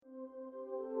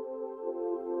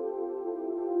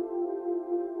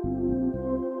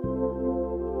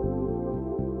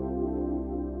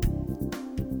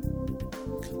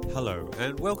Hello,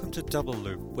 and welcome to Double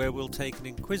Loop, where we'll take an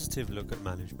inquisitive look at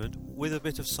management with a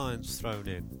bit of science thrown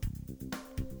in.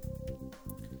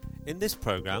 In this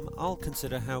programme, I'll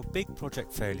consider how big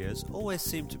project failures always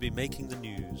seem to be making the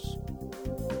news.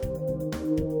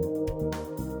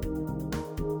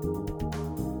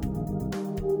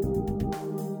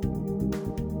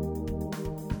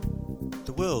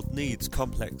 The world needs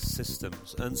complex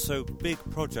systems, and so big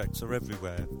projects are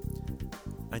everywhere.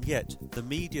 And yet, the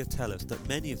media tell us that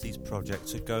many of these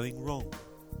projects are going wrong.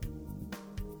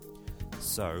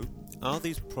 So, are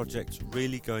these projects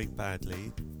really going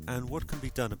badly, and what can be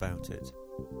done about it?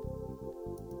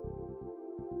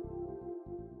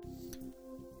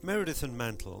 Meredith and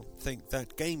Mantle think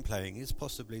that game playing is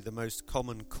possibly the most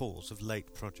common cause of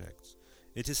late projects.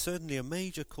 It is certainly a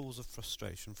major cause of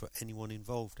frustration for anyone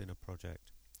involved in a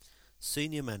project.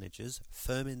 Senior managers,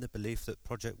 firm in the belief that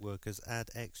project workers add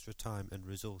extra time and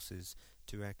resources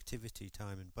to activity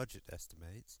time and budget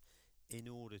estimates in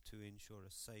order to ensure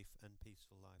a safe and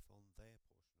peaceful life on their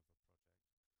portion.